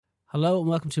Hello and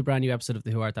welcome to a brand new episode of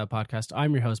the Who Art Thou podcast.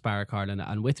 I'm your host, Barra Carlin,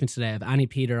 and with me today I have Annie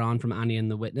Peter on from Annie and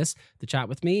the Witness to chat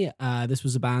with me. This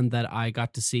was a band that I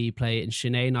got to see play in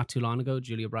Sinead not too long ago.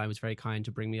 Julie O'Brien was very kind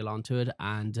to bring me along to it,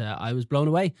 and I was blown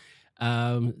away.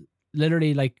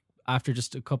 Literally, like, after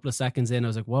just a couple of seconds in, I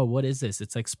was like, whoa, what is this?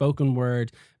 It's like spoken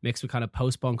word mixed with kind of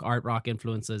post-punk art rock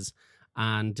influences,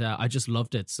 and I just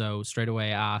loved it. So straight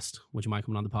away I asked, would you mind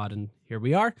coming on the pod? And here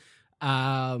we are.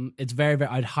 It's very,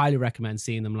 I'd highly recommend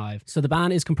seeing them live. So the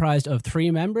band is comprised of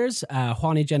three members.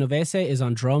 Juani Genovese is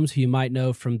on drums, who you might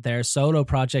know from their solo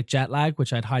project Jetlag,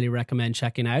 which I'd highly recommend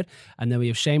checking out. And then we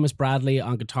have Seamus Bradley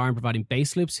on guitar and providing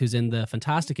bass loops, who's in the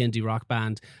fantastic indie rock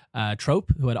band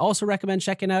Trope, who I'd also recommend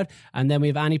checking out. And then we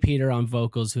have Annie Peter on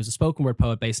vocals, who's a spoken word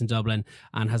poet based in Dublin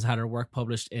and has had her work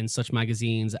published in such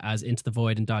magazines as Into the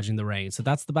Void and Dodging the Rain. So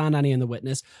that's the band Annie and the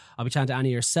Witness. I'll be chatting to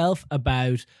Annie herself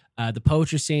about the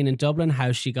poetry scene in Dublin,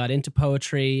 how she got into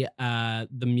poetry, the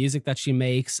music that she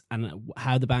makes, and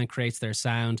how the band creates their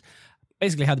sound.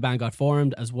 Basically how the band got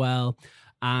formed as well.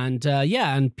 And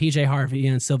and PJ Harvey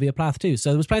and Sylvia Plath too. So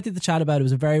there was plenty to chat about. It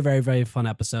was a very, very, very fun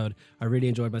episode. I really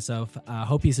enjoyed myself.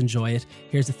 Hope you enjoy it.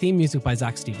 Here's the theme music by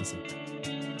Zach Stevenson.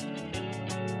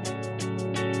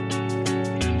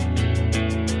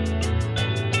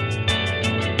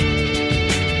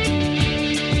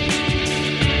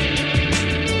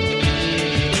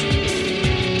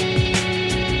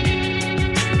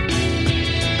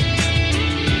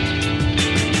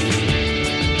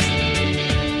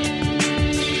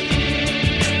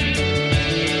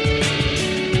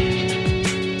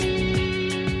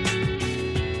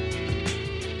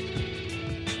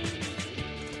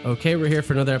 Okay, we're here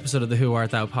for another episode of the Who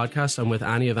Art Thou podcast. I'm with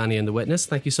Annie of Annie and the Witness.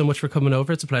 Thank you so much for coming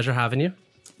over. It's a pleasure having you.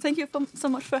 Thank you so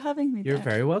much for having me. You're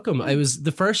very welcome. I was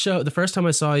the first time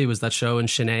I saw you was that show in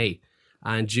Sinead,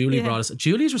 and Julie brought us.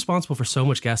 Julie's responsible for so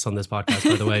much guests on this podcast,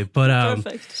 by the way. But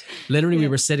perfect. Literally, we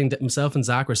were sitting. Myself and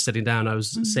Zach were sitting down. I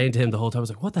was saying to him the whole time, I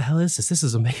was like, "What the hell is this? This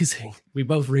is amazing." We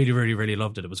both really, really, really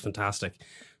loved it. It was fantastic.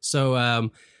 So,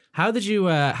 where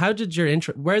did your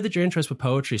interest with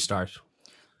poetry start?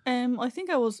 I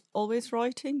think I was always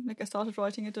writing. Like, I started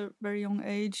writing at a very young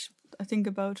age. I think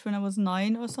about when I was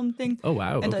 9 or something. Oh,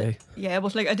 wow. And okay. I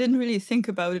was like, I didn't really think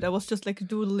about it. I was just like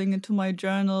doodling into my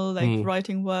journal, like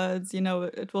writing words. You know,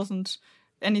 it wasn't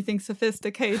anything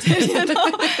sophisticated. You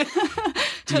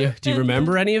know? do you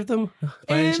remember any of them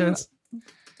by any chance?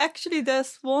 Actually,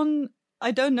 there's one. I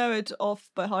don't know it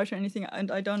off by heart or anything, and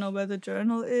I don't know where the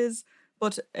journal is.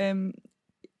 But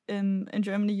in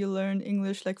Germany, you learn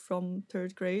English like from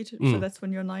 3rd grade. So that's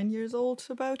when you're 9 years old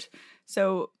about.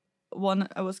 So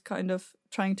I was kind of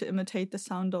trying to imitate the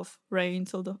sound of rain.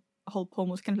 So the whole poem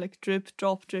was kind of like drip,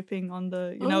 drop, dripping on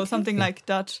the, something like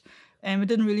that. It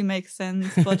didn't really make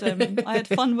sense, but I had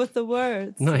fun with the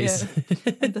words. Nice.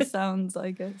 Yeah. And the sounds,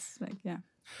 I guess.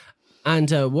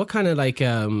 And what kind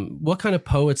of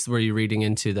poets were you reading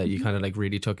into that you kind of like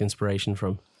really took inspiration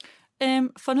from?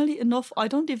 Funnily enough, I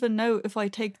don't even know if I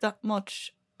take that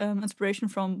much inspiration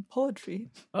from poetry.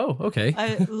 Oh, okay.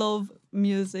 I love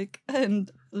music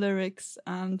and lyrics,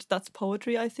 and that's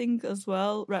poetry, I think, as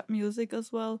well. Rap music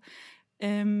as well.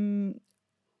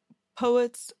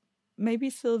 Poets,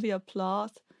 maybe Sylvia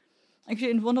Plath.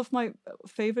 Actually, in one of my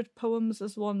favorite poems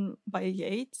is one by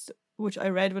Yeats, which I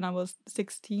read when I was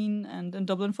 16 and in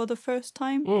Dublin for the first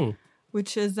time,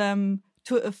 which is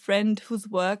to a friend whose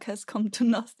work has come to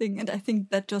nothing. And I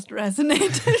think that just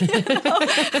resonated.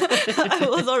 I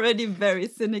was already very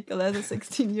cynical as a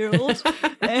 16-year-old.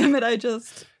 And I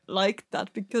just liked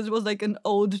that because it was like an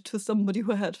ode to somebody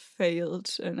who had failed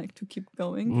and like to keep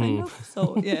going, kind of.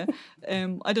 So, yeah.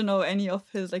 I don't know any of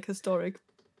his like historic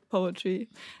poetry.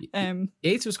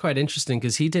 Yeats was quite interesting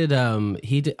because he did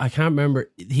I can't remember,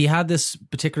 he had this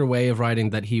particular way of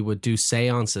writing that he would do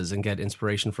seances and get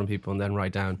inspiration from people and then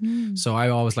write down. So I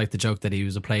always like the joke that he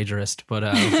was a plagiarist, but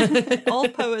all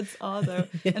poets are though.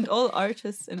 And all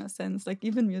artists in a sense, like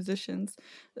even musicians,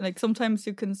 like sometimes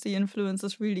you can see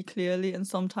influences really clearly and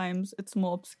sometimes it's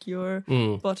more obscure.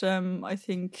 But I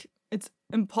think it's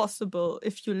impossible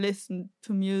if you listen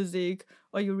to music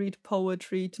or you read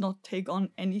poetry to not take on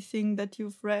anything that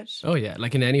you've read. Oh yeah,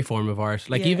 like in any form of art.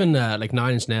 Like even like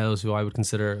 9 Inch Nails, who I would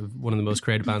consider one of the most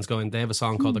creative bands going, they have a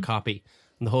song called The Copy.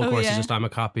 And the whole course is just I'm a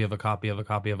copy of a copy of a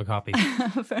copy of a copy.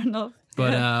 Fair enough.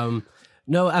 But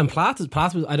no, and Plath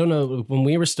was, I don't know, when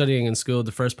we were studying in school,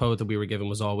 the first poet that we were given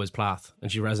was always Plath,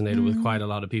 and she resonated with quite a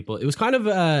lot of people. It was kind of...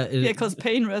 because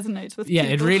pain resonates with people.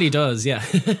 Yeah, it really does, yeah.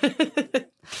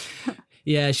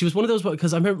 Yeah, she was one of those,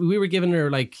 because I remember we were giving her,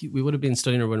 like, we would have been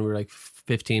studying her when we were like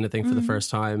 15, I think, for the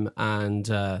first time. And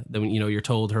then, you know, you're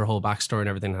told her whole backstory and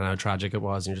everything and how tragic it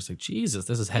was. And you're just like, Jesus,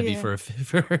 this is heavy for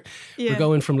we're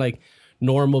going from like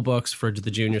normal books for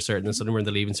the junior cert, and then suddenly we're in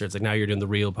the leaving cert. It's like, now you're doing the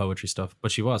real poetry stuff.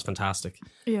 But she was fantastic.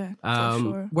 Yeah, for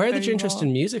sure. Where did your interest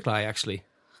in music lie, actually?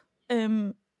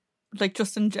 Like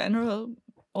just in general?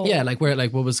 Or... Yeah, like what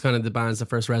was kind of the bands that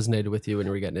first resonated with you when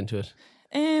you were getting into it?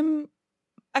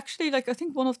 Actually, like I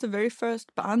think one of the very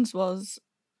first bands was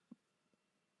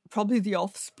probably The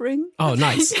Offspring. Oh,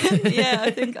 nice. Yeah,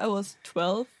 I think I was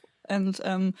 12, and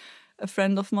a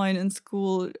friend of mine in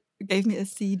school gave me a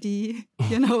CD,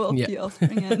 you know, of The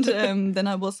Offspring, and then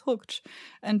I was hooked.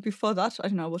 And before that, I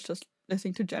don't know, I was just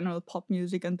listening to general pop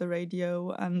music and the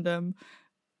radio, and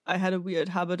I had a weird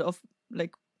habit of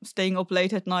like staying up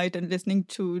late at night and listening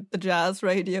to the jazz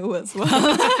radio as well.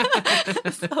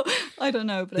 So I don't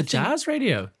know, but the jazz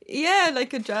radio, yeah,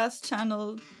 like a jazz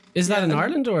channel. Is that in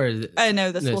Ireland or?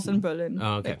 No, this was in Berlin.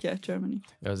 Oh, okay. Like, yeah, Germany.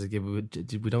 I was like,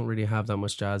 we don't really have that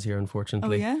much jazz here,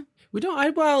 unfortunately. Oh yeah. We don't.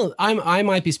 I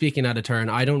might be speaking out of turn.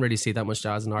 I don't really see that much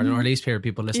jazz in Ireland, or at least hear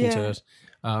people listening to it.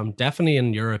 Definitely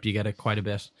in Europe, you get it quite a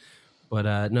bit,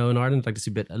 but no, in Ireland, I'd like to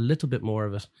see a little bit more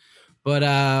of it. But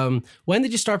when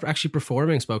did you start actually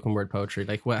performing spoken word poetry?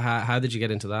 Like, how did you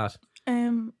get into that?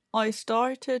 I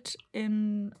started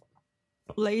in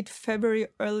late February,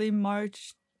 early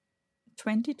March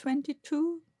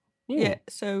 2022. Yeah,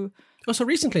 so... Oh, so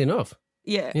recently enough.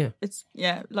 Yeah. It's,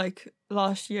 like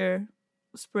last year,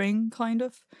 spring, kind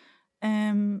of.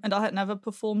 And I had never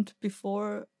performed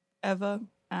before, ever.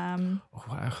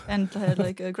 Wow. And I had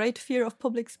like a great fear of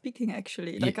public speaking,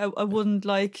 actually. Like, I wouldn't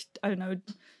like, I don't know...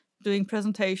 doing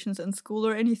presentations in school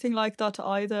or anything like that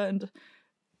either, and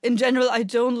in general I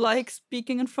don't like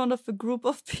speaking in front of a group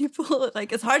of people.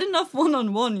 Like, it's hard enough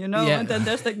one-on-one, you know, and then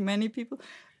there's like many people,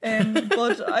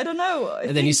 but I don't know,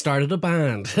 and then you started a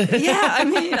band. I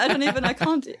mean, I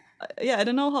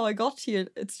don't know how I got here.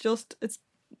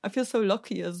 I feel so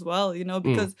lucky as well, you know,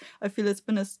 because I feel it's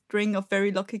been a string of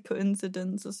very lucky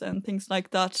coincidences and things like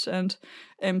that, and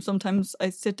sometimes I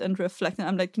sit and reflect and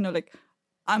I'm like, you know, like,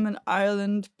 I'm in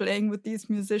Ireland playing with these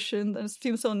musicians, and it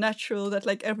seems so natural that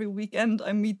like every weekend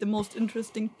I meet the most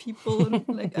interesting people, and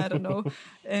like, I don't know.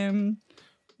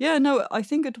 I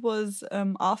think it was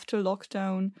after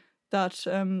lockdown that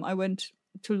I went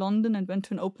to London and went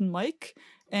to an open mic,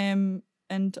 and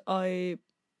I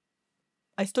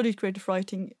studied creative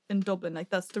writing in Dublin. Like,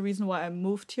 that's the reason why I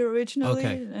moved here originally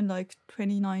in like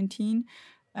 2019.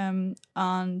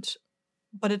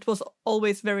 But it was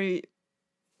always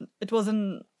it was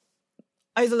an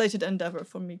isolated endeavor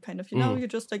for me, kind of, you know, you're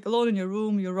just like alone in your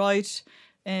room, you write,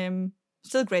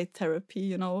 still great therapy,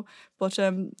 you know. But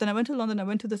then I went to London, I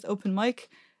went to this open mic,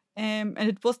 and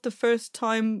it was the first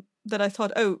time that I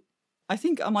thought, oh, I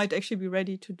think I might actually be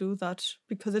ready to do that,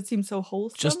 because it seemed so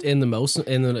wholesome. Just in the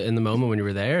moment when you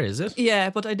were there, is it?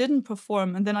 Yeah, but I didn't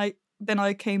perform, and then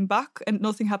I came back and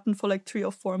nothing happened for like 3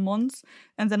 or 4 months,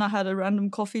 and then I had a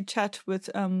random coffee chat with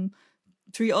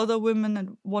 3 other women,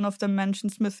 and one of them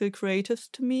mentioned Smithfield Creatives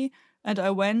to me, and I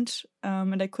went,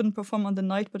 and I couldn't perform on the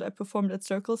night, but I performed at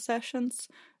Circle Sessions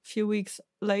a few weeks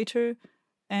later,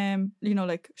 you know,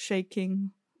 like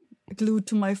shaking, glued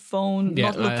to my phone,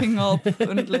 not looking up,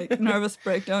 and like nervous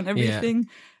breakdown, everything.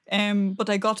 But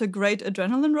I got a great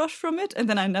adrenaline rush from it, and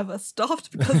then I never stopped,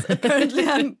 because apparently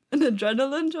I'm an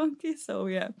adrenaline junkie. So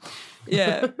yeah.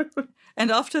 And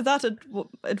after that,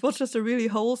 it was just a really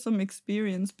wholesome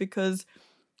experience, because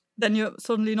then you're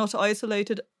suddenly not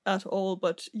isolated at all,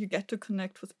 but you get to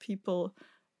connect with people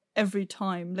every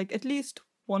time, like at least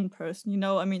one person, you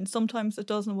know. I mean, sometimes it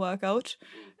doesn't work out,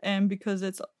 because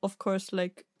it's, of course,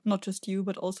 like not just you,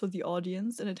 but also the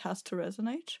audience, and it has to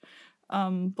resonate.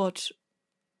 But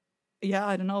yeah,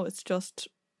 I don't know, it's just...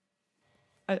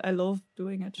 I love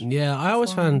doing it. Yeah, I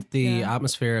always found the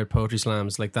atmosphere at poetry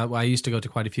slams like that. I used to go to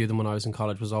quite a few of them when I was in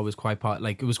college. Was always quite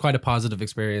it was quite a positive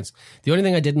experience. The only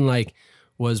thing I didn't like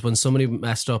was when somebody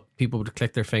messed up, people would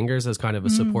click their fingers as kind of a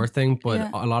support thing. But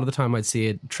a lot of the time, I'd see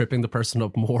it tripping the person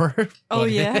up more. Oh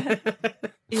yeah,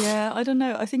 yeah. I don't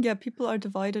know. I think people are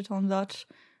divided on that.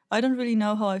 I don't really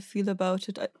know how I feel about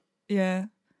it.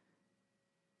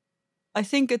 I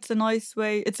think it's a nice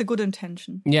way. It's a good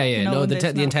intention. Yeah. You know,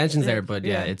 the intention's there, but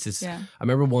it's just. Yeah. I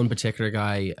remember one particular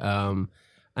guy, and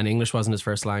English wasn't his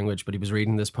first language, but he was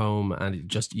reading this poem, and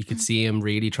you could see him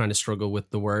really trying to struggle with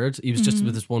the word. He was just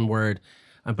with this one word,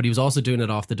 but he was also doing it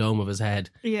off the dome of his head.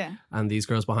 Yeah. And these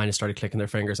girls behind us started clicking their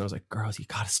fingers, and I was like, "Girls, you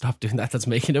gotta stop doing that. That's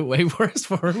making it way worse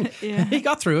for him." Yeah. He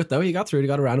got through it though. He got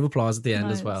a round of applause at the end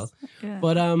as well. Yeah.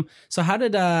 But so how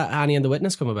did Annie and the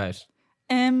Witness come about?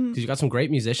 Because you got some great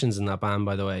musicians in that band,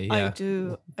 by the way. Yeah.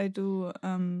 I do.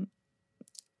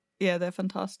 Yeah, they're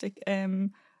fantastic.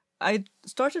 I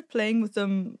started playing with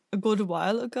them a good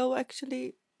while ago,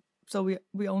 actually. So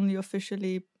we only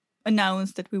officially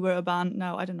announced that we were a band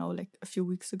now, I don't know, like a few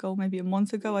weeks ago, maybe a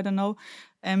month ago, I don't know.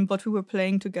 But we were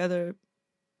playing together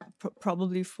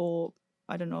probably for,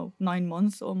 I don't know, 9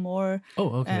 months or more.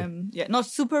 Oh, okay. Yeah, not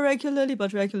super regularly,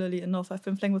 but regularly enough. I've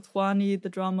been playing with Juani, the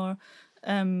drummer,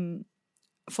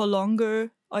 for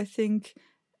longer, I think.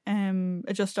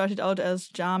 It just started out as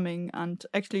jamming, and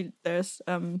actually there's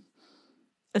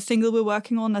a single we're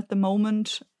working on at the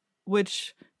moment,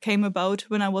 which came about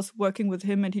when I was working with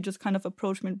him, and he just kind of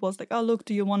approached me and was like, oh, look,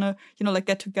 do you want to, like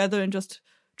get together and just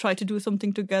try to do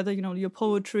something together, your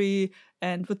poetry,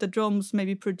 and with the drums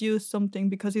maybe produce something,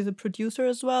 because he's a producer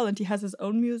as well, and he has his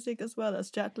own music as well as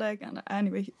Jetlag. And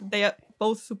anyway, they are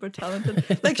both super talented.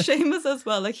 Like Seamus as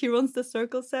well, like he runs the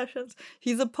circle sessions.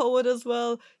 He's a poet as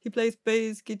well. He plays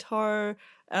bass, guitar,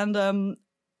 and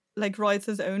like writes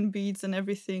his own beats and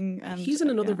everything. And he's in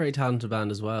another very talented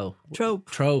band as well. Trope,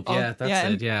 yeah,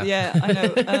 that's it. Yeah, I know.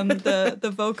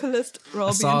 The vocalist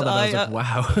Robbie and I was like,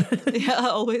 wow. Yeah,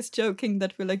 always joking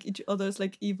that we're like each other's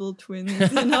like evil twins,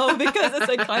 because it's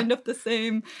like kind of the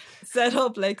same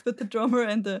setup, like with the drummer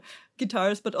and the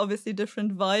guitars, but obviously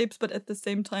different vibes. But at the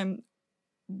same time,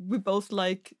 we both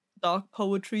like dark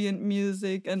poetry and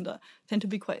music, and tend to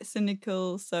be quite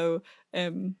cynical. So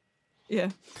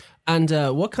yeah. And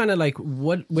what kind of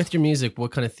what with your music,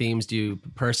 what kind of themes do you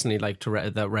personally like to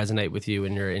that resonate with you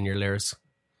in your lyrics?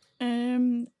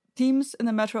 Themes in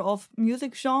the matter of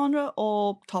music genre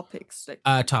or topics?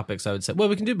 Topics, I would say. Well,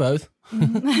 we can do both.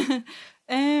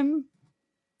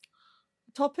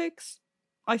 Topics.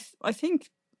 I think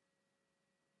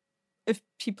if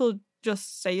people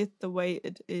just say it the way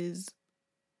it is,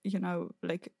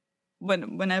 like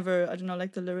whenever, I don't know,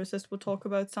 like the lyricist will talk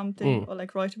about something or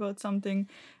like write about something,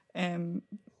 yeah,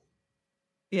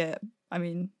 I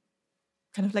mean,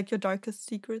 kind of like your darkest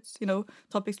secrets,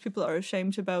 topics people are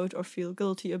ashamed about or feel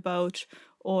guilty about,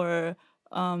 or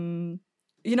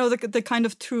the kind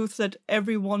of truth that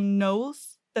everyone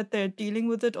knows that they're dealing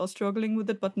with it or struggling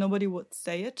with it, but nobody would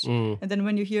say it. And then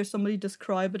when you hear somebody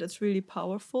describe it, it's really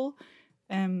powerful.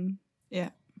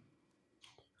 Yeah.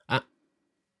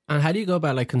 And how do you go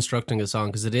about constructing a song?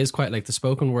 Because it is quite like the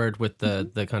spoken word with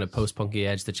the kind of post-punky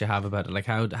edge that you have about it. Like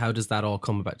how does that all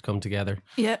come together?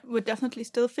 Yeah, we're definitely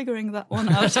still figuring that one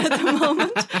out at the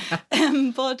moment.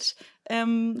 But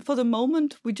for the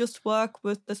moment, we just work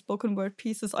with the spoken word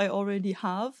pieces I already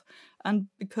have. And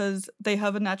because they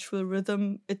have a natural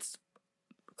rhythm, it's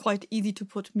quite easy to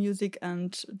put music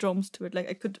and drums to it. Like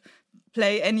I could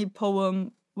play any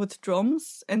poem with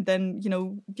drums, and then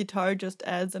guitar just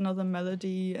adds another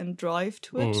melody and drive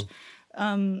to it,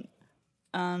 and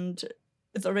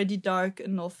it's already dark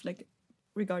enough, like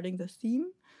regarding the theme.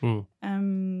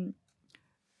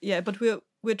 Yeah, but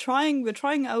we're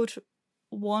trying out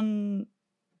one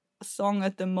song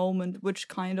at the moment, which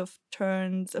kind of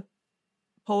turns a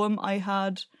poem I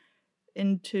had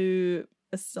into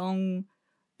a song,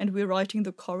 and we're writing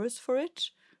the chorus for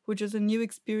it, which is a new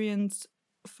experience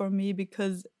for me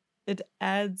because it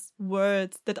adds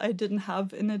words that I didn't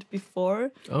have in it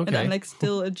before. Okay. And I'm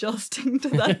still adjusting to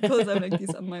that because I'm like,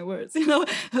 these are my words,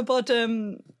 But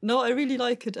no, I really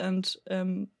like it, and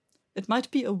it might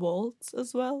be a waltz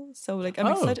as well. So I'm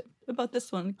excited about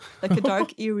this one, like a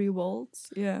dark, eerie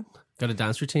waltz. Yeah. Got a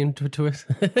dance routine to it?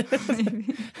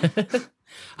 Maybe.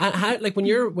 And how,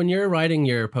 when you're writing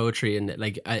your poetry, and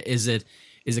is it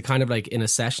kind of like in a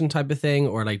session type of thing,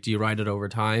 or do you write it over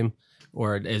time?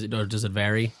 Or does it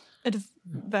vary? It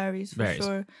varies for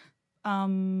sure.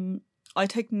 I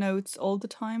take notes all the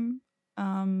time,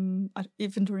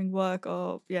 even during work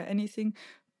or anything.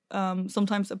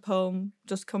 Sometimes a poem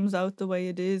just comes out the way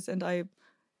it is, and I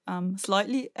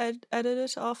slightly edit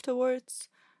it afterwards.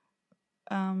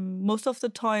 Most of the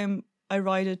time, I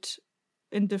write it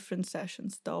in different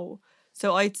sessions, though.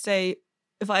 So I'd say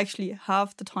if I actually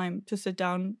have the time to sit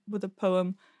down with a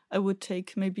poem, I would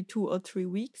take maybe 2 or 3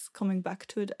 weeks coming back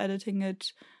to it, editing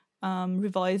it,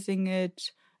 revising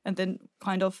it, and then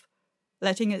kind of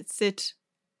letting it sit,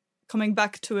 coming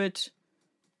back to it,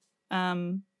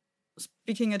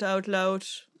 speaking it out loud,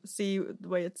 see the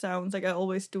way it sounds. I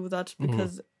always do that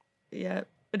because,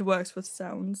 it works with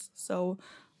sounds. So,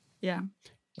 yeah.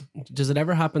 Does it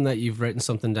ever happen that you've written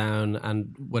something down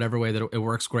and whatever way that it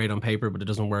works great on paper, but it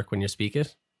doesn't work when you speak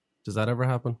it? Does that ever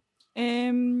happen?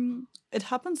 It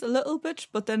happens a little bit,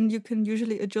 but then you can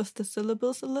usually adjust the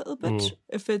syllables a little bit.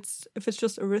 If it's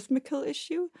just a rhythmical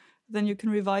issue, then you can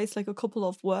revise a couple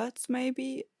of words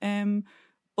maybe.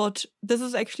 But this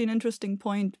is actually an interesting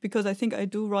point, because I think I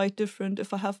do write different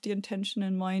if I have the intention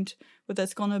in mind whether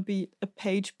it's going to be a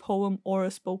page poem or a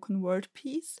spoken word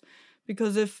piece.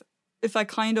 Because if I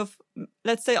kind of,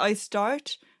 let's say I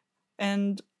start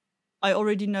and I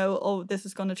already know, oh, this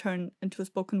is going to turn into a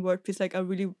spoken word piece, like I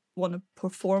really want to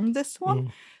perform this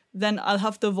one, then I'll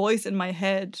have the voice in my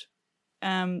head.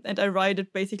 And I write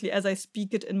it basically as I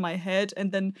speak it in my head,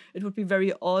 and then it would be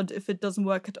very odd if it doesn't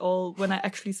work at all when I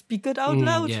actually speak it out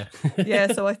loud. Yeah.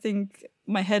 So I think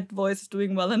my head voice is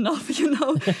doing well enough,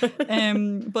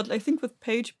 But I think with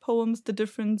page poems, the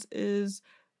difference is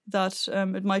that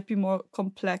it might be more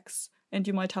complex, and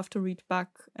you might have to read back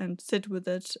and sit with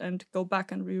it and go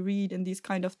back and reread and these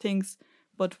kind of things.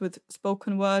 But with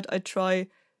spoken word, I try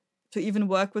to even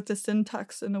work with the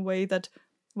syntax in a way that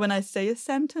when I say a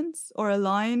sentence or a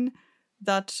line,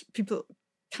 that people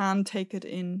can take it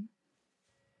in,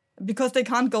 because they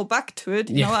can't go back to it.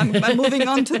 I'm moving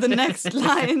on to the next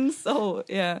line. So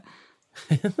yeah.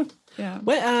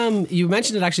 Well, you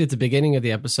mentioned it actually at the beginning of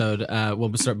the episode.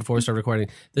 Before we start recording,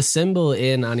 the symbol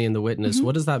in Annie and the Witness.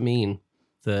 What does that mean?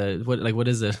 What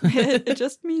is it? It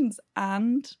just means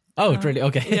and. Oh, really?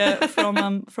 Okay. Yeah,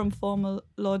 from formal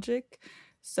logic.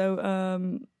 So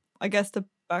I guess the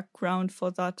background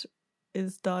for that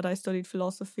is that I studied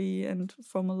philosophy and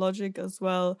formal logic as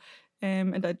well,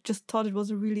 and I just thought it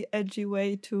was a really edgy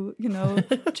way to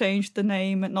change the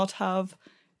name and not have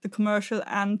the commercial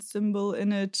and symbol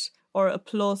in it, or a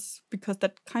plus, because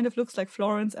that kind of looks like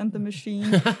Florence and the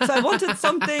Machine. So I wanted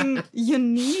something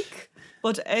unique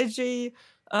but edgy,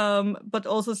 but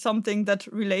also something that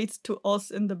relates to us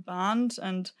in the band.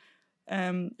 And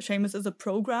Seamus is a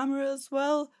programmer as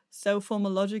well, so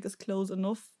formal logic is close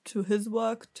enough to his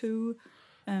work too.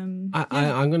 I'm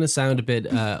going to sound a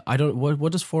bit.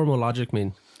 What does formal logic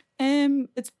mean?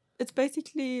 It's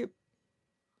basically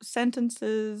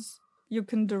sentences you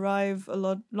can derive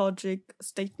a logic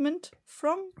statement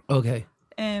from. Okay.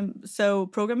 So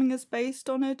programming is based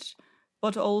on it,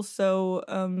 but also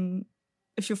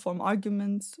if you form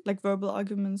arguments, like verbal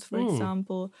arguments, for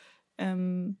example.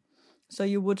 So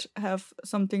you would have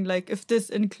something like, if this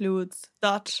includes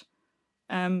that,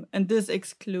 and this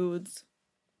excludes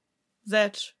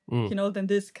that, then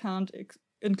this can't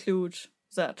include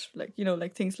that.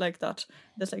 Like things like that.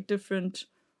 There's like different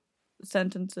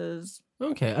sentences.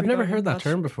 Okay, I've never heard that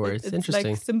term before. It's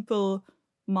interesting. Like simple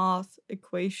math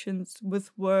equations with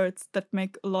words that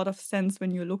make a lot of sense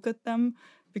when you look at them,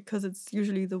 because it's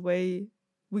usually the way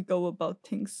we go about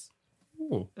things.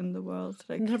 In the world.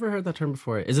 I've never heard that term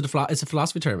before. Is it it's a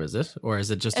philosophy term, is it? Or is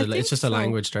it just a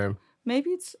language term?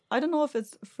 Maybe I don't know if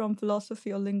it's from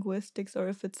philosophy or linguistics, or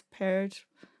if it's paired.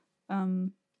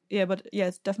 But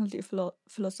it's definitely a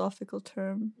philosophical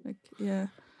term.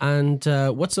 And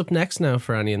what's up next now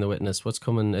for Annie and the Witness? What's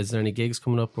coming? Is there any gigs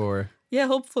coming up, or? Yeah,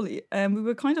 hopefully. We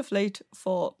were kind of late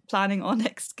for planning our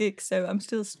next gig, so I'm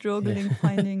still struggling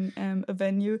finding a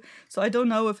venue. So I don't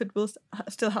know if it will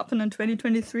still happen in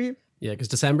 2023. Yeah, because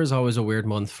December is always a weird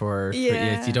month for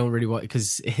you don't really want,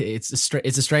 because it's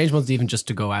a strange month even just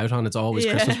to go out on. It's always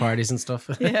Christmas parties and stuff.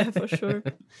 Yeah, for sure.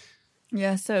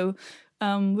 Yeah, so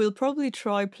we'll probably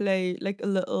try play like a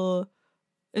little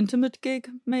intimate gig,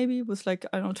 maybe with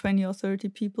 20 or 30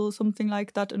 people, something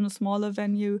like that, in a smaller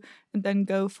venue, and then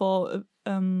go for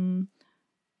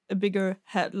a bigger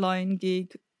headline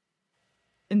gig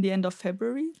in the end of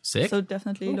February. Sick. So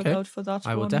definitely look out for that.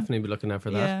 I will definitely be looking out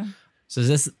for that. Yeah. So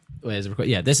this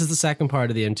is the second part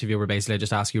of the interview where basically I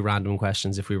just ask you random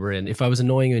questions if I was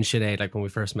annoying you in Sinead, like when we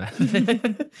first met.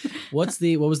 What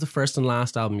was the first and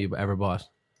last album you ever bought?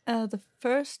 The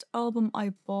first album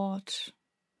I bought,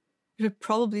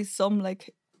 probably some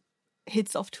like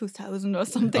hits of 2000 or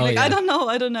something. I don't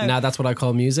know. Now that's what I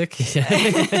call music.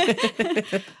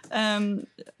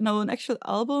 No, an actual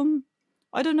album,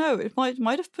 I don't know. It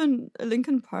might have been a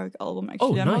Linkin Park album,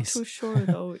 actually. I'm not too sure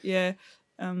though. Yeah.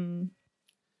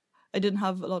 I didn't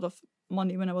have a lot of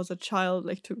money when I was a child,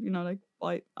 to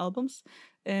buy albums.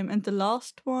 And the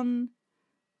last one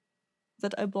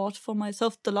that I bought for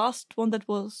myself, the last one that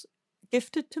was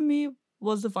gifted to me,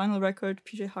 was the vinyl record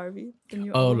PJ Harvey, the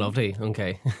new album. Lovely.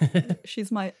 Okay.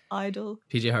 She's my idol.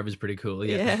 PJ Harvey's pretty cool.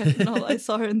 Yeah. No, I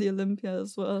saw her in the Olympia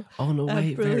as well. Oh no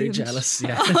way! Brilliant. Very jealous.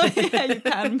 Yeah. Oh, yeah, you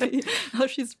can be. Oh,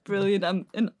 she's brilliant. I'm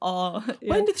in awe. Yeah.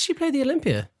 When did she play the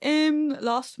Olympia?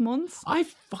 Last month.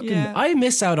 I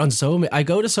miss out on so many. I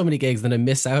go to so many gigs, then I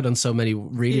miss out on so many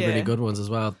really good ones as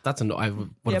well. I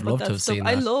would have loved to have seen that.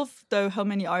 I love though how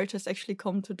many artists actually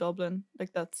come to Dublin.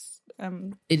 Like that's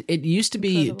It used to be,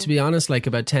 incredible. to be honest, like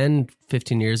about 10,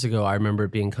 15 years ago, I remember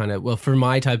it being kind of, well, for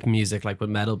my type of music, like with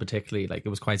metal particularly, like it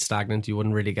was quite stagnant. You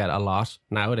wouldn't really get a lot.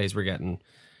 Nowadays, we're getting,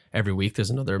 every week there's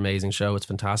another amazing show. It's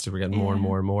fantastic. We're getting more and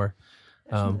more and more.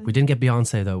 We didn't get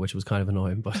Beyonce though, which was kind of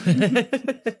annoying. But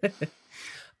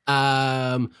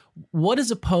what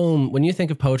is a poem, when you think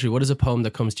of poetry, what is a poem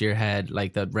that comes to your head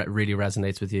like that really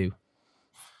resonates with you?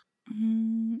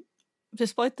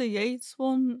 Despite the Yeats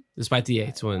one. Despite the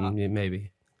Yeats one,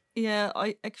 maybe. Yeah,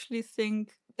 I actually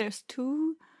think there's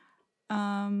two.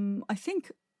 I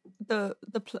think the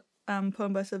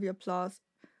poem by Sylvia Plath,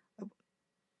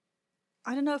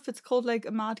 I don't know if it's called like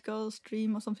A Mad Girl's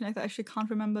Dream or something like that. I actually can't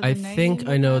remember the name. I think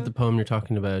I know the poem you're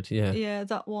talking about, yeah. Yeah,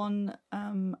 that one.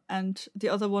 And the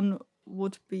other one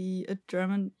would be a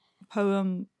German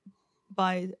poem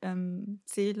by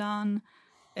Celan.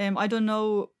 I don't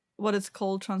know what it's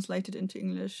called translated into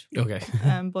English. Okay.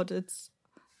 But it's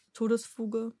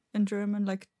Todesfuge in German,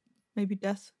 like maybe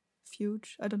death fuge.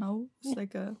 I don't know. It's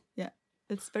like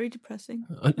it's very depressing.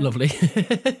 Lovely.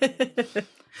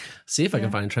 See if I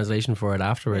can find a translation for it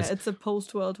afterwards. Yeah, it's a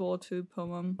post-World War II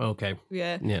poem. Okay.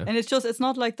 Yeah. And it's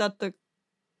not like that the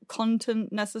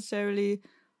content necessarily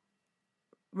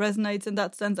resonates in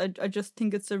that sense. I just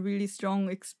think it's a really strong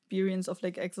experience of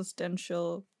like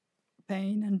existential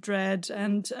pain and dread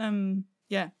and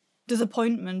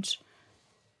disappointment.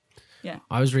 Yeah,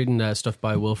 I was reading stuff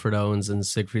by Wilfred Owens and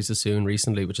Siegfried Sassoon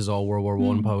recently, which is all World War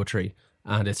One poetry,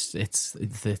 and it's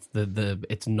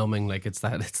numbing. Like it's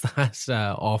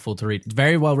that awful to read. It's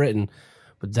very well written,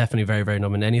 but definitely very, very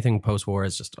numbing. Anything post war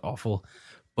is just awful.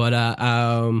 But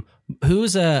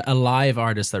who's a live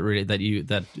artist that really that you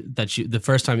the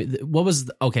first time? What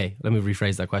was okay? Let me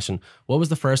rephrase that question. What was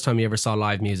the first time you ever saw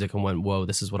live music and went, "Whoa,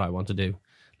 this is what I want to do"?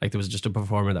 Like there was just a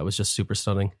performer that was just super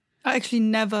stunning. I actually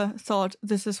never thought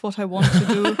this is what I want to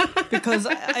do because,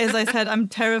 as I said, I'm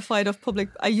terrified of public.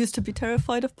 I used to be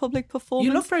terrified of public performance.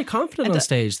 You look very confident on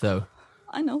stage, though.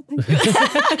 I know, thank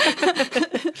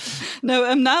you.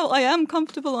 No, now I am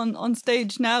comfortable on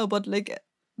stage now, but like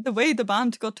the way the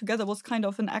band got together was kind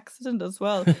of an accident as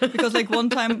well. Because like one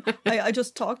time I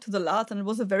just talked to the lads and it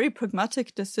was a very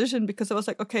pragmatic decision because I was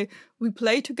like, okay, we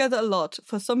play together a lot.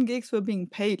 For some gigs we're being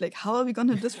paid. Like, how are we going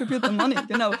to distribute the money?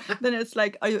 You know, then it's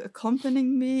like, are you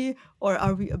accompanying me or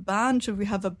are we a band? Should we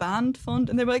have a band fund?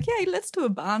 And they were like, yeah, let's do a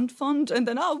band fund. And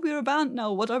then, oh, we're a band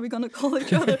now. What are we going to call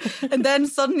each other? And then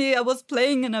suddenly I was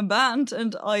playing in a band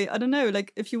and I don't know,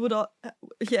 like if you would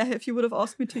have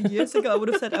asked me 2 years ago, I would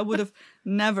have said I would have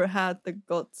never had the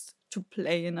guts to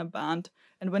play in a band.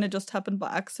 And when it just happened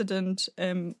by accident,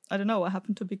 I don't know, I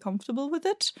happened to be comfortable with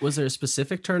it. Was there a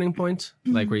specific turning point?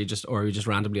 Like were you just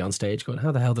randomly on stage going,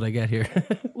 how the hell did I get here?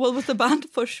 Well, with the band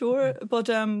for sure. But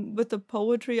with the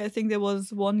poetry, I think there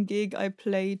was one gig I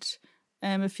played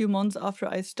a few months after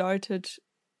I started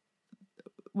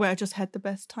where I just had the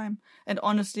best time. And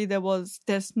honestly,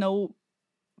 there's no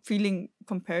feeling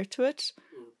compared to it.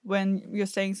 When you're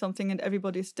saying something and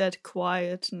everybody's dead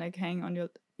quiet and like hang on your,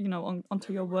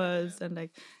 onto your words and like,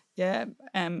 yeah.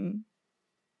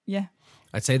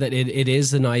 I'd say that it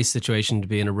is a nice situation to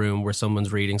be in a room where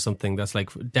someone's reading something that's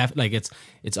like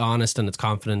it's honest and it's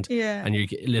confident. Yeah. And you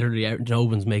literally no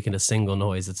one's making a single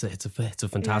noise. It's a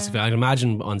fantastic. I can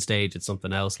imagine on stage it's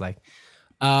something else. Like,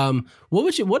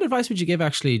 what advice would you give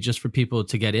actually just for people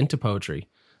to get into poetry,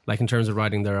 like in terms of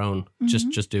writing their own?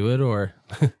 Just do it or.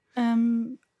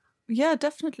 Yeah,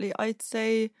 definitely. I'd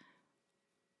say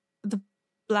the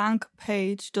blank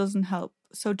page doesn't help.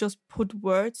 So just put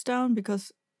words down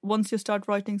because once you start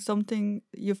writing something,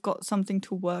 you've got something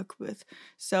to work with.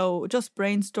 So just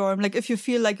brainstorm. Like if you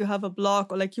feel like you have a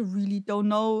block or like you really don't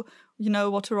know,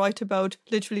 what to write about,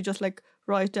 literally just like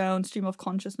write down stream of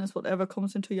consciousness, whatever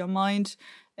comes into your mind.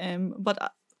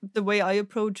 But the way I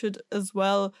approach it as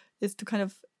well is to kind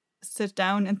of sit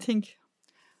down and think,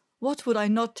 what would I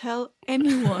not tell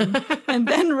anyone? And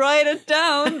then write it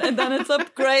down and then it's a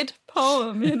great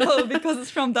poem, because it's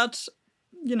from that,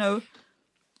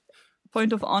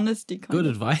 point of honesty. Good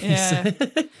advice. Yeah.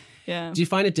 Yeah. Do you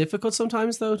find it difficult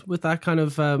sometimes though with that kind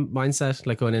of mindset,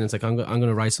 like going in, it's like I'm going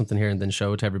to write something here and then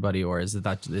show it to everybody, or is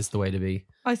that the way to be?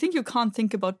 I think you can't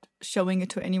think about showing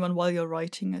it to anyone while you're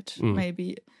writing it.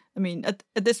 Maybe I mean, at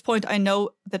this point, I know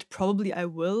that probably I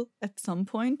will at some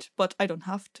point, but I don't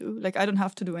have to. Like, I don't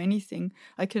have to do anything.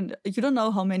 You don't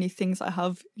know how many things I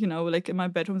have, like in my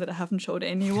bedroom that I haven't showed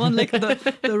anyone, like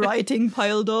the writing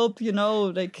piled up,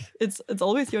 like it's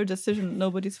always your decision.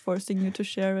 Nobody's forcing you to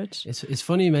share it. It's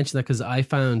funny you mention that, because I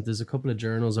found there's a couple of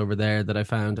journals over there that I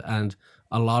found, and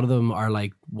a lot of them are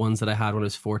like ones that I had when I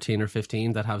was 14 or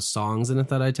 15 that have songs in it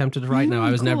that I attempted to write. Now,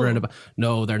 I was never in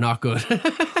no, they're not good.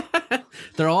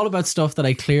 They're all about stuff that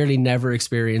I clearly never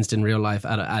experienced in real life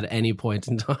at any point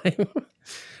in time.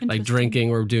 Like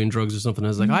drinking or doing drugs or something. I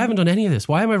was like, I haven't done any of this.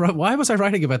 Why was I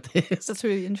writing about this? That's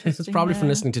really interesting. It's probably from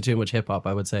listening to too much hip hop,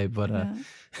 I would say. But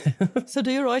So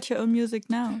do you write your own music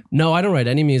now? No, I don't write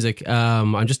any music.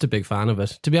 I'm just a big fan of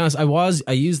it. To be honest,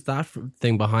 I used that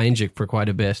thing behind you for quite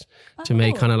a bit to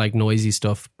make kind of like noisy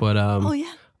stuff. But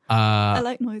I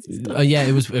like noisy stuff. Yeah,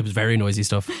 it was very noisy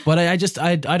stuff. But I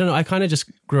don't know. I kind of just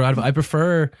grew out of it. I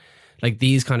prefer like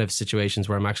these kind of situations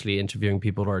where I'm actually interviewing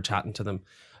people or chatting to them.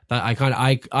 That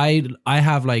I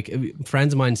have like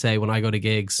friends of mine say when I go to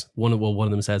gigs, one of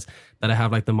them says that I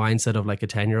have like the mindset of like a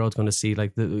 10-year-old going to see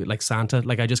like Santa.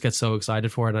 Like I just get so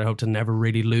excited for it, and I hope to never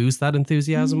really lose that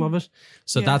enthusiasm of it.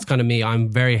 So that's kind of me.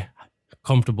 I'm very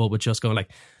comfortable with just going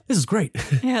like, this is great.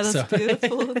 Yeah, that's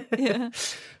beautiful. Yeah.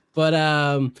 But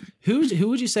who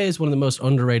would you say is one of the most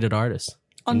underrated artists?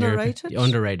 Underrated?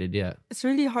 Underrated, yeah. It's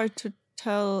really hard to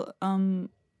tell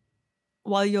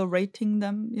while you're rating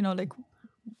them, like.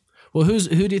 Well, who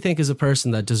do you think is a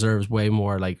person that deserves way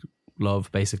more like love,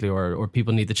 basically, or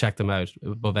people need to check them out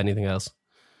above anything else?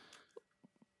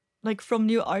 Like from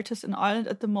new artists in Ireland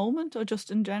at the moment, or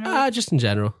just in general? Just in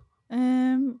general.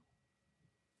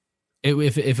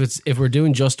 If we're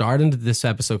doing just Ireland, this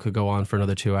episode could go on for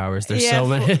another 2 hours. There's so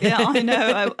many. Yeah, I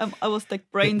know. I was like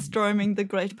brainstorming the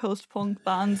great post-punk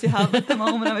bands you have at the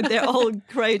moment. I mean, they're all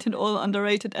great and all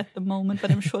underrated at the moment,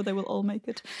 but I'm sure they will all make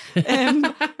it.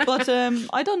 But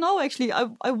I don't know, actually.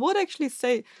 I would actually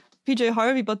say PJ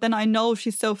Harvey, but then I know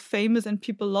she's so famous and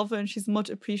people love her and she's much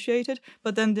appreciated.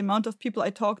 But then the amount of people I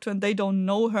talk to and they don't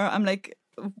know her, I'm like,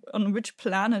 on which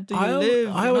planet do you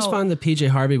live? I always found that PJ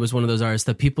Harvey was one of those artists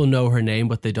that people know her name,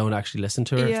 but they don't actually listen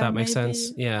to her, if that makes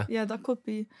sense. Yeah. Yeah, that could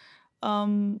be.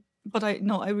 But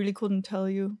I really couldn't tell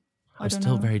you. I'm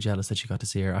still very jealous that you got to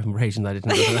see her. I'm raging that I didn't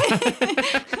know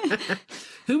that.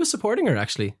 Who was supporting her,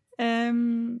 actually?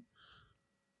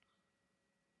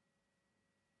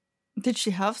 Did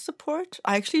she have support?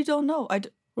 I actually don't know. I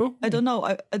don't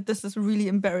know. This is really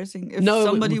embarrassing. If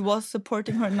somebody was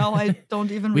supporting her now, I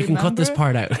don't even remember. We can cut this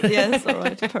part out. Yes, all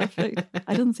right, perfect.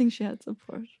 I don't think she had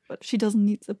support, but she doesn't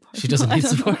need support. She doesn't need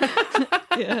support.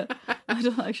 Yeah,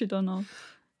 I actually don't know.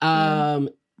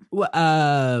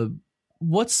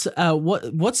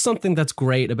 What's something that's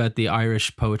great about the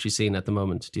Irish poetry scene at the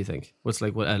moment, do you think? What's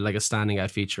like a standing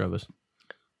out feature of it?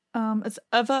 It's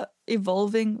ever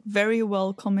evolving, very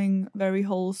welcoming, very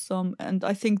wholesome, and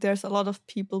I think there's a lot of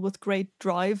people with great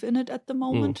drive in it at the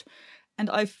moment. And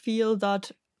I feel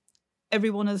that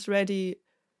everyone is ready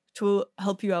to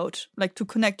help you out, like to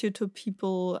connect you to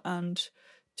people and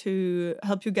to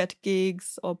help you get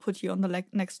gigs or put you on the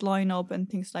next lineup and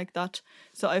things like that.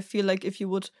 So I feel like if you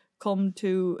would come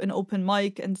to an open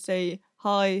mic and say,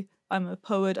 "Hi, I'm a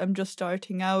poet, I'm just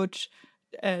starting out.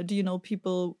 Do you know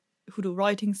people who do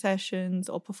writing sessions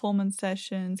or performance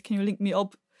sessions? Can you link me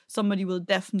up?" Somebody will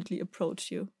definitely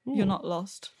approach you. You're not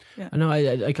lost. Yeah. I know.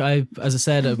 I as I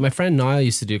said, my friend Niall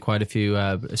used to do quite a few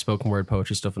spoken word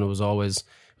poetry stuff, and it was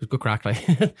good crack. Like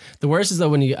the worst is that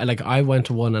when I went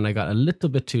to one and I got a little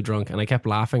bit too drunk and I kept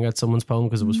laughing at someone's poem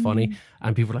because it was funny,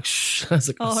 and people were like, "Shh!" I was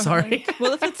like, "Oh, sorry." Right.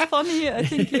 Well, if it's funny, I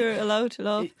think you're allowed to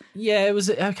laugh. Yeah, it was.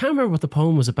 I can't remember what the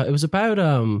poem was about. It was about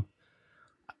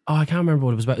I can't remember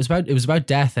what it was about. It was about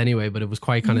death anyway, but it was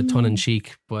quite kind of tongue in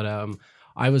cheek. But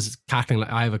I was cackling,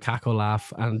 like I have a cackle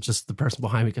laugh, and just the person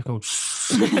behind me kept going.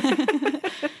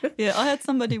 Yeah, I had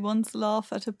somebody once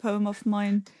laugh at a poem of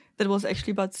mine that was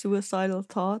actually about suicidal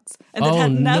thoughts, and that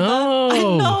had never.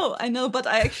 No. I know, but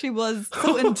I actually was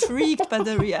so intrigued by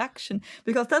the reaction,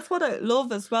 because that's what I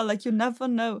love as well. Like, you never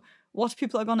know what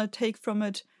people are gonna take from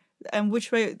it, and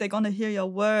which way they're gonna hear your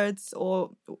words,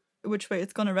 or which way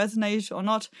it's gonna resonate or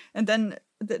not. And then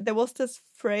there was this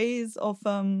phrase of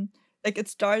like, it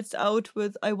starts out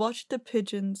with, "I watched the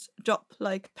pigeons drop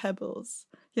like pebbles,"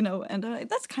 and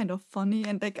that's kind of funny,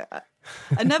 and like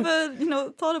I never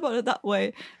thought about it that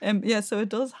way. So it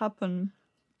does happen.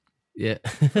 Yeah,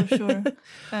 for sure.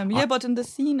 But in the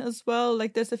scene as well,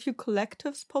 like there's a few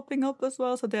collectives popping up as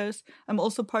well. So I'm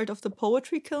also part of the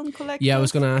Poetry Kiln collective. Yeah, I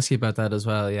was going to ask you about that as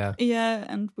well. Yeah,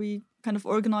 and we kind of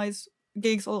organize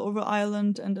gigs all over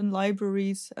Ireland and in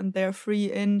libraries, and they're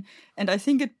free in. And I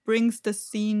think it brings the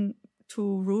scene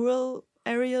to rural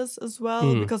areas as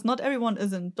well, because not everyone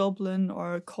is in Dublin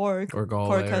or Cork. Or Galway.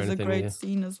 Cork has or anything, a great yeah.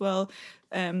 scene as well.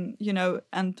 You know,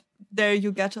 and there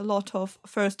you get a lot of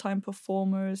first-time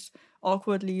performers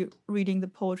awkwardly reading the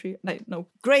poetry. No,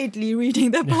 greatly reading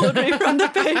the poetry from the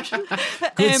page.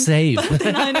 Good save. But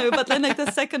then, I know, but then like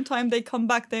the second time they come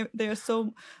back, they are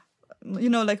so, you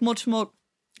know, like much more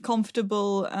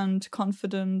comfortable and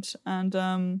confident,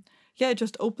 and it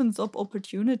just opens up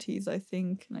opportunities, I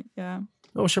think. Like, yeah.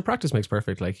 Oh, sure, practice makes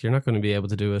perfect. Like, you're not going to be able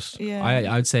to do it. Yeah.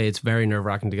 I'd say it's very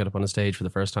nerve-wracking to get up on a stage for the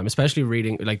first time, especially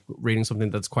reading something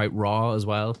that's quite raw as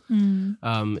well.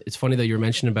 It's funny that you were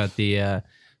mentioning about the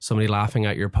somebody laughing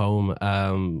at your poem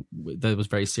that was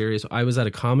very serious. I was at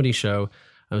a comedy show.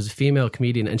 I was a female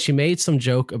comedian, and she made some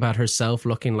joke about herself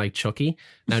looking like Chucky.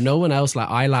 Now, no one else,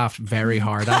 I laughed very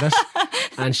hard at it.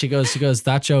 And she goes,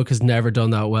 that joke has never done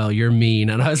that well. You're mean.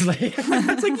 And I was like, it's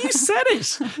like, you said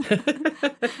it.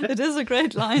 It is a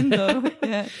great line, though.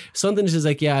 Yeah. Something, she's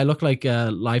like, yeah, I look like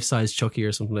life-size Chucky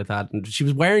or something like that. And she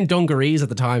was wearing dungarees at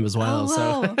the time as well.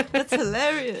 Oh, wow. So That's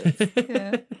hilarious.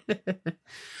 Yeah.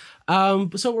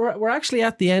 So we're actually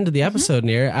at the end of the episode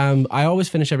here. I always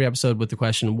finish every episode with the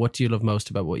question, what do you love most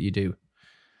about what you do?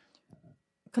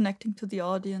 Connecting to the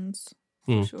audience,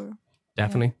 for sure.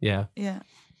 Definitely, yeah. Yeah.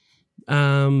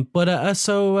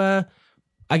 So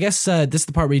I guess this is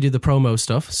the part where you do the promo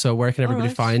stuff. So where can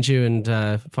everybody find you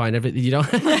and find everything? You know,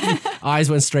 eyes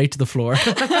went straight to the floor.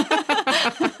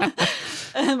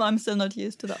 I'm still not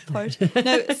used to that part.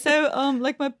 No, so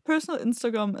like my personal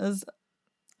Instagram is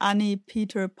Annie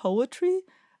Peter Poetry,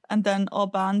 and then our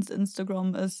band's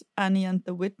Instagram is Annie and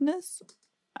the Witness,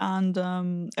 and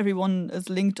everyone is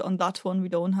linked on that one. We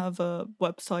don't have a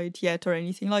website yet or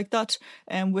anything like that,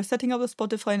 and we're setting up a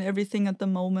Spotify and everything at the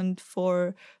moment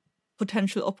for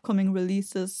potential upcoming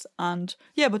releases. And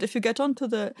yeah, but if you get onto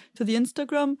the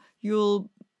Instagram,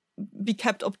 you'll be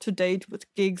kept up to date with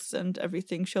gigs and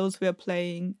everything, shows we are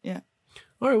playing. Yeah.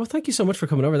 All right, well, thank you so much for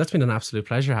coming over. That's been an absolute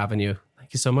pleasure having you.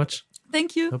 Thank you so much.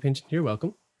 Thank you. You're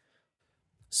welcome.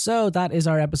 So that is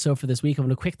our episode for this week. I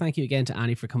want a quick thank you again to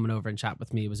Annie for coming over and chat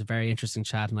with me. It was a very interesting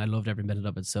chat, and I loved every minute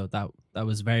of it. So that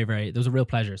was that was a real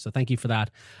pleasure. So thank you for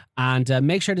that. And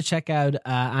make sure to check out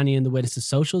Annie and the Witnesses'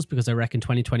 socials, because I reckon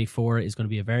 2024 is going to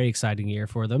be a very exciting year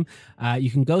for them. You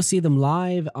can go see them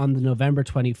live on the November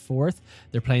 24th.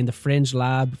 They're playing the Fringe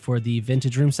Lab for the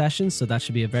Vintage Room sessions. So that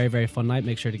should be a very, very fun night.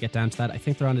 Make sure to get down to that. I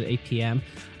think they're on at 8 p.m.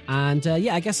 And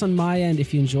I guess on my end,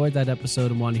 if you enjoyed that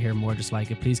episode and want to hear more just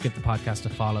like it, please give the podcast a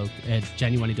follow. It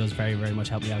genuinely does very, very much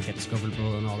help me out, get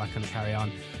discoverable and all that kind of carry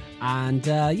on. And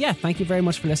thank you very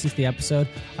much for listening to the episode.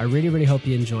 I really, really hope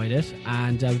you enjoyed it.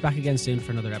 And I'll be back again soon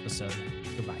for another episode.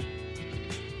 Goodbye.